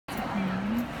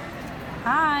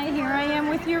Hi, here I am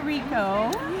with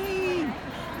Yuriko.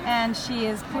 And she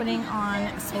is putting on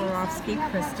Swarovski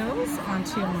crystals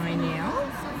onto my nail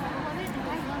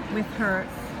with her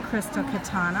crystal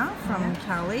Katana from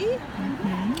Cali.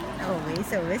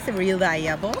 Always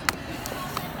reliable.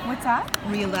 What's that?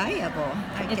 Reliable.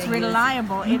 It's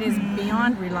reliable. It is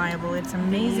beyond reliable. It's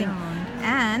amazing.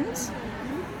 And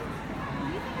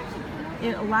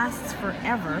it lasts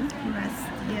forever.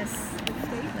 Yes.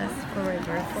 Lasts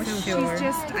forever for So sure. she's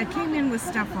just, I came in with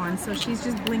stuff on, so she's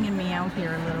just blinging me out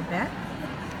here a little bit.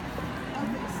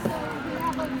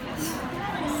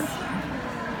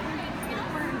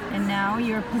 And now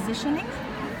you're positioning.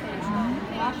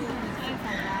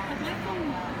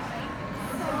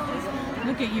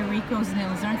 Look at Yuriko's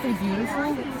nails, aren't they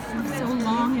beautiful? So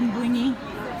long and blingy.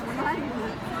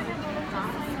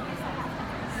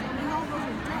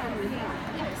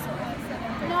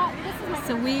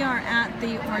 So we are at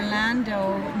the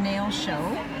Orlando nail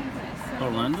show.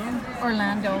 Orlando.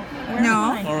 Where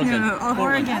No, am I? Oregon.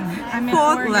 Oregon. I'm in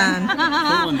Portland.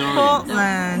 Oregon.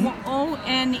 Portland.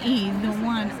 O-N-E, the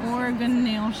one. Oregon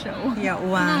Nail Show. Yeah,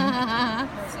 one.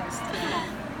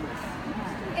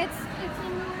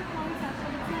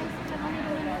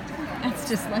 That's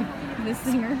just like the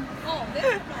singer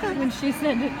when she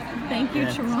said thank you,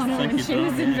 Toronto, thank when you, she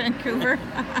was in Toronto, Vancouver.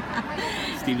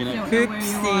 Stevie Don't Nicks. know where you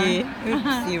Oopsie. are.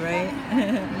 Oopsie, right?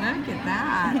 Look at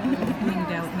that little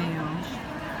blinged out nail.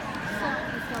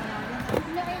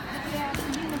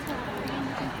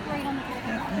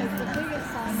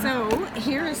 So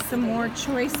here is some more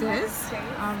choices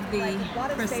of the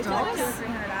crystals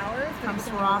from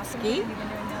Swarovski.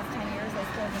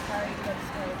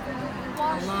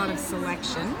 A lot of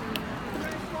selection.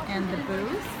 And the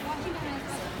booth.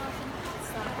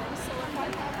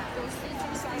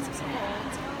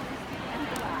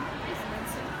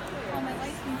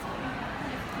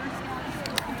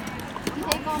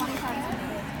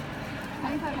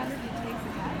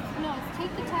 No,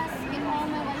 take the test, get all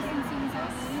my licensing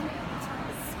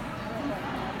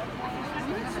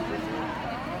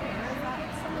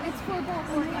It's for both.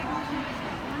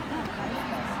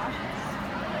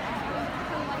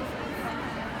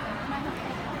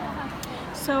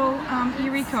 So,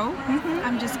 Yuriko,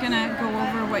 I'm just going to go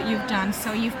over what you've done.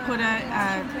 So you've put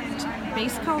a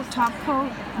base coat, top coat.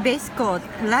 Base coat.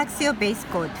 Luxio base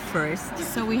coat first.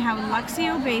 So we have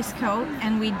Luxio base coat,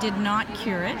 and we did not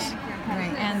cure it.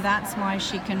 Right. And that's why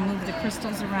she can move the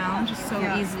crystals around so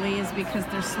easily, is because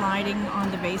they're sliding on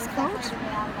the base coat.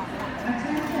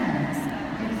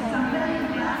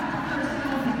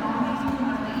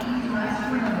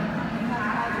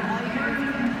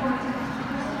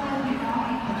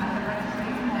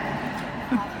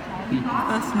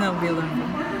 That's no villain.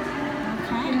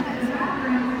 Okay.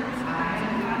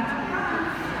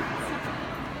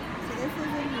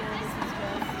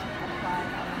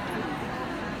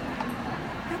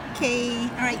 Okay.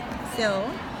 All right. So,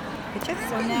 put your So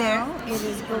hand now there. it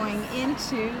is going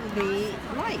into the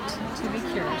light to be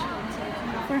cured.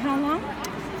 For how long?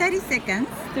 30 seconds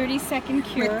 30-second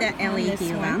cure with the on this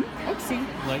LED one. one. Oopsie.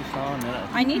 Lights on.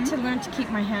 I need to learn to keep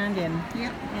my hand in.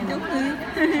 Yep. And Don't move.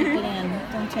 keep it in.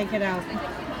 Don't take it out.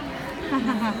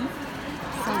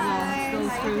 So we'll go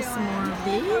through some more of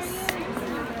these.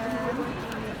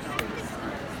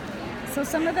 So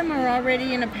some of them are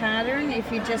already in a pattern.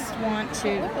 If you just want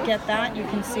to get that, you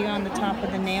can see on the top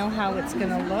of the nail how it's going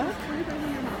to look.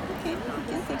 Okay.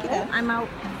 Just take it out. I'm out.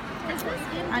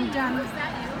 I'm done.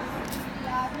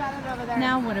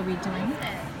 Now what are we doing?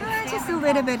 Just a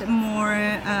little bit more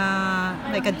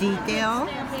like a detail.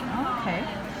 Okay.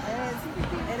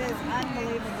 It is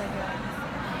unbelievably good.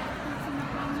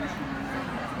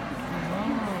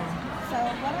 So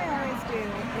what I always do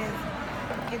is,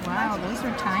 it's Wow, much those easier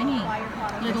are to tiny. apply your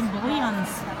product Little just bullions.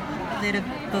 Little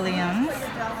bullions.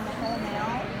 on the whole nail.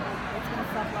 It's going to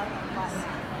suck a lot of blood.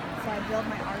 So I build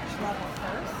my arch level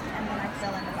first, and then I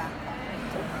fill in the back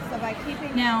part. So by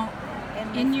keeping Now,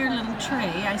 it in your little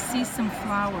tray, I see some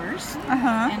flowers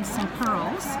and some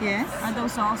pearls. Yes. Are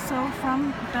those also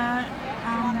from the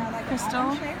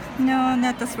crystal? No,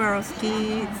 not the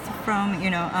Swarovski. It's from,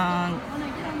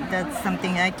 that's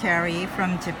something I carry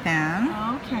from Japan.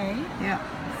 Okay. Yeah.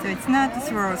 So it's not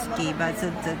Swarovski, but it's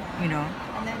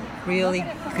really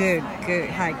good,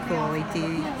 high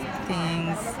quality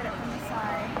things.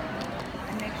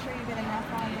 and make sure you get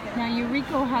enough on to get Now,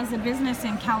 Yuriko has a business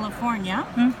in California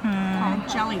called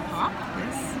Jelly Pop.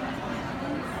 Yes.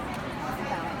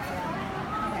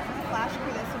 flash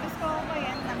through this. So just go all the way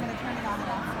in, and I'm going to turn it on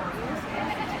and off for you. So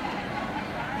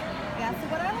yeah, so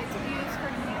what I like to use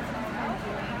for enhancement I'm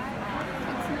doing, I'm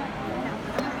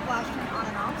going to flash turn on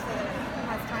and off so that it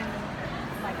has time to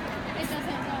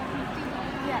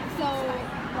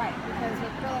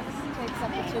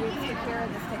up to 2 weeks to cure.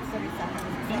 This takes 30 seconds.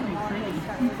 So the molecules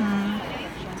start moving.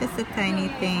 Mm-hmm. Just the tiny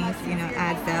things, you know,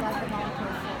 adds up.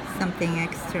 Something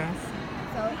extra.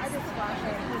 So I just splash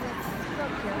it because it's so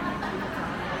cute.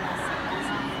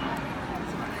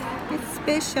 It's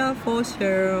special for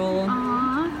Cheryl.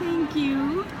 Aw, thank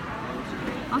you.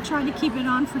 I'll try to keep it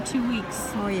on for 2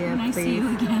 weeks. Oh yeah, when I see you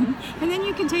please. again. And then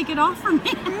you can take it off for me.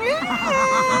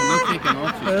 No taking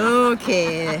off.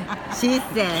 Okay, she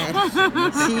said,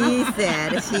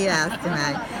 she asked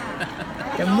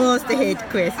the most hate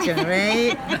question,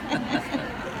 right?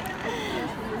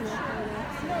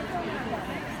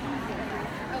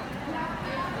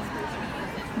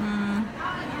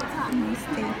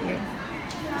 Stay here.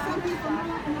 Some people not,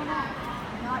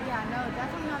 yeah, no,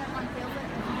 definitely not everyone feels it.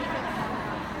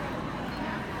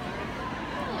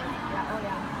 Yeah, oh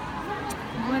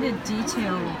yeah. What a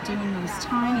detail doing those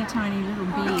tiny, tiny little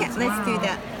beads. Okay, let's do Wow.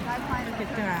 that. Look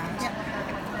at that.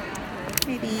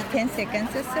 Maybe 10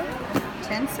 seconds or so.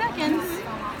 10 seconds.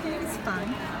 It's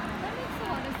fine.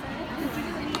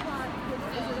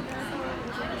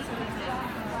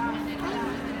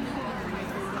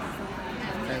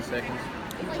 10 seconds.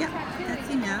 Yeah, that's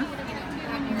enough.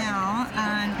 Now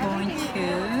I'm going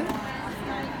to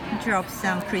drop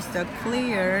some crystal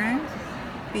clear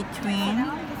between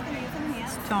Now I'm just going to use some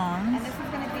hands. stones. And this is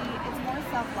going to be, it's more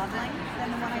self-leveling than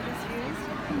the one I just used. So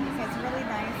it's really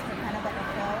nice for kind of like a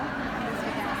fill. I'm just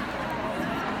going to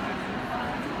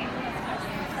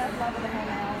self-level the hair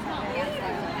nails.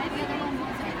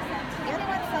 The other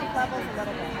one self-levels a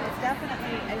little bit. It's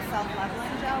definitely a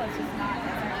self-leveling gel. It's just not as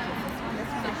much as this one. This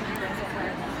one I can drizzle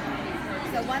very much.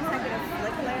 So once I get a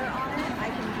slick layer on it, I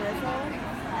can drizzle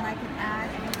and I can add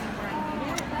anything where I need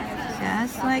it. And it's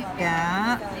Just like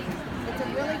that. It's a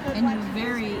really good And one you to use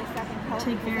very for your second coat.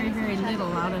 take very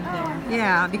little out of there.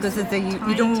 Yeah, because it's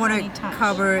you don't want Tiny to touch.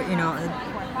 cover, you know,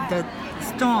 the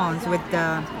stones with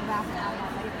the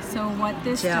So what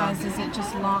this Gel. does is it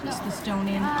just locks the stone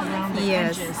in around the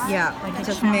yes, edges. yeah. Like a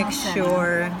Just channel make setting.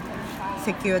 sure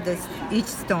secure this each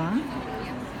stone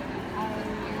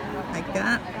like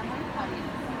that.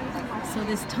 So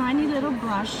this tiny little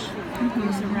brush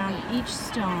goes around each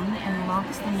stone and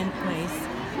locks them in place.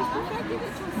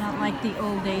 Not like the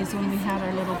old days when we had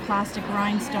our little plastic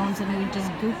rhinestones and we just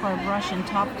goop our brush and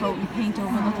top coat and paint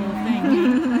over the whole thing.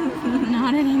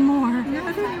 Not anymore.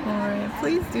 Not anymore.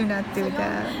 Please do not do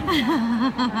that.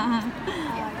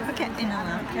 Okay,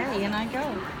 enough. Okay, and I go.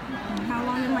 How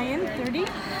long am I in? 30?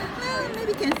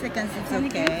 Maybe 10 seconds is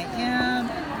okay. Yeah,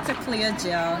 it's a clear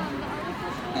gel.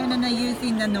 And then I'm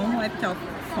using the non-wipe top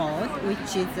coat,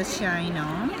 which is the Shine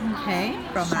On. Okay.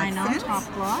 From Shine On Accents. top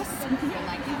gloss.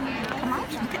 Come on.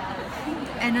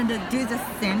 And then do the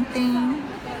same thing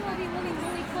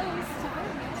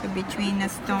so between the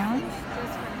stones.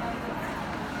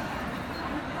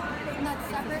 And that's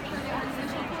separate for the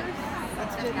artificial course.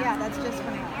 That's just, yeah, that's just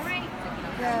for nails. All right.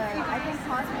 I think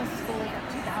Cosmos school is at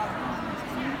 2,000.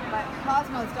 But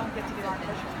Cosmos don't get to do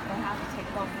artificial. They have to take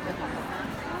both of them.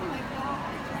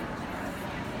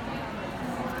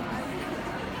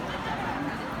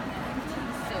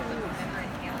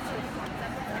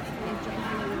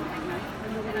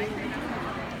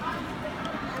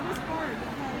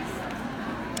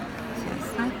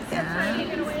 Just like that.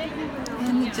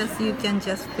 And you can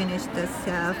just finish the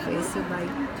surface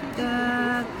like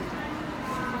that.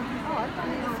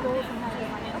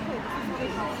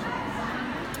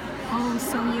 Oh,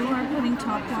 so you are putting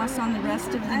top gloss on the rest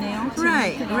of the nail to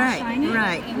Right, make it all right, shiny?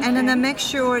 right. And then I make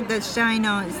sure the shine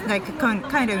on is like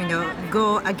kind of, you know,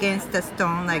 go against the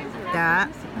stone like that.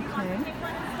 Okay.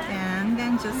 And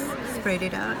then just spread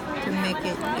it out to make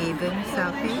it even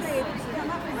surface.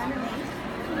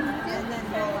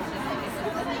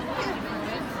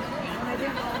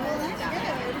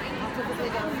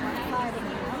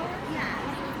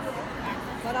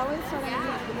 But always start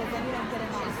underneath because then you don't get a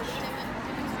notch.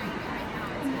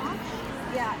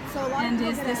 Yeah, so a lot And of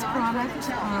people is get a this notch product with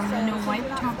the gel. no wipe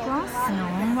top gloss? No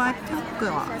wipe top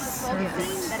gloss. That Yes.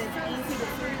 it's easy to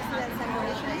see that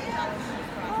separation.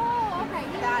 Oh, okay.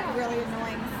 That really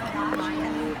annoying notch,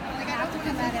 and you have to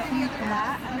come at it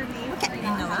flat underneath. Okay, you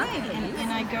know what?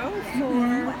 And I go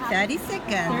for 30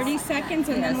 seconds. 30 seconds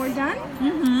and then Yes. we're done?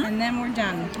 Mm-hmm. And then we're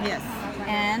done. Yes.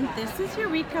 And this is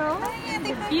Yuriko,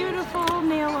 the beautiful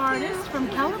nail artist from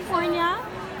California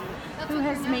who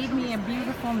has made me a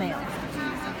beautiful nail.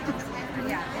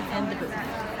 And the boot.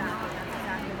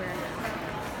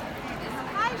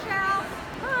 Hi, Cheryl.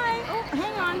 Hi. Oh,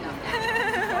 hang on.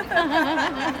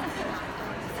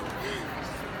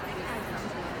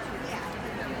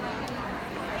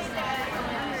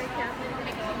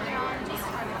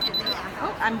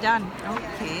 Oh, I'm done.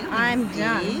 Okay. I'm let's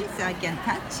done. see. So I can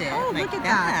touch it Oh, like look at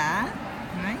that.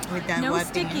 Right? Without No wiping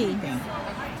sticky. anything.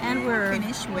 And we're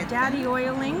Finish with daddy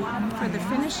oiling for the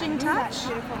finishing touch.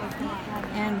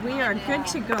 And we are good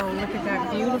to go. Look at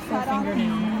that beautiful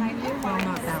fingernail. Well,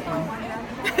 not that one.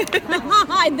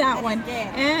 Hide that one.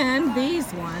 And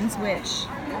these ones, which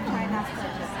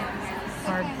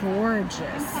are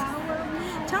gorgeous.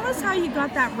 Tell us how you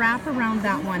got that wrap around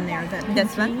that one there, that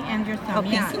This pinky one? and your thumb. Oh,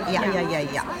 pinky?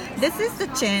 Yeah. This is the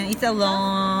chain. It's a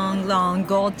long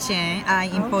gold chain. I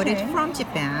imported Okay. from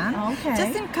Japan. Okay.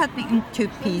 Just in cut it into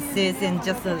pieces and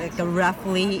just like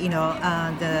roughly,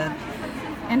 the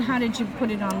And how did you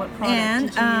put it on? What product and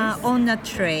did you use? on a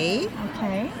tray,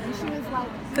 Okay.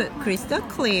 put crystal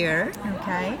clear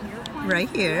Okay. right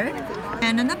here,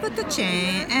 and then I put the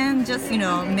chain and just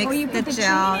mix you the put the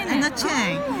gel chain in and it. the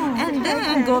chain, Oh, and then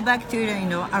okay. go back to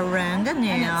the around the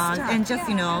nails stuck. and just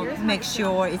make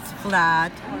sure it's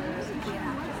flat,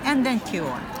 and then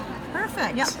cure.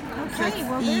 Perfect. Yep. So Okay, it's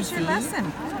well there's your easy. lesson.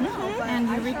 And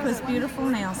Yuriko's beautiful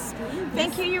nails.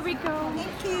 Thank you, Yuriko.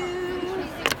 Thank you.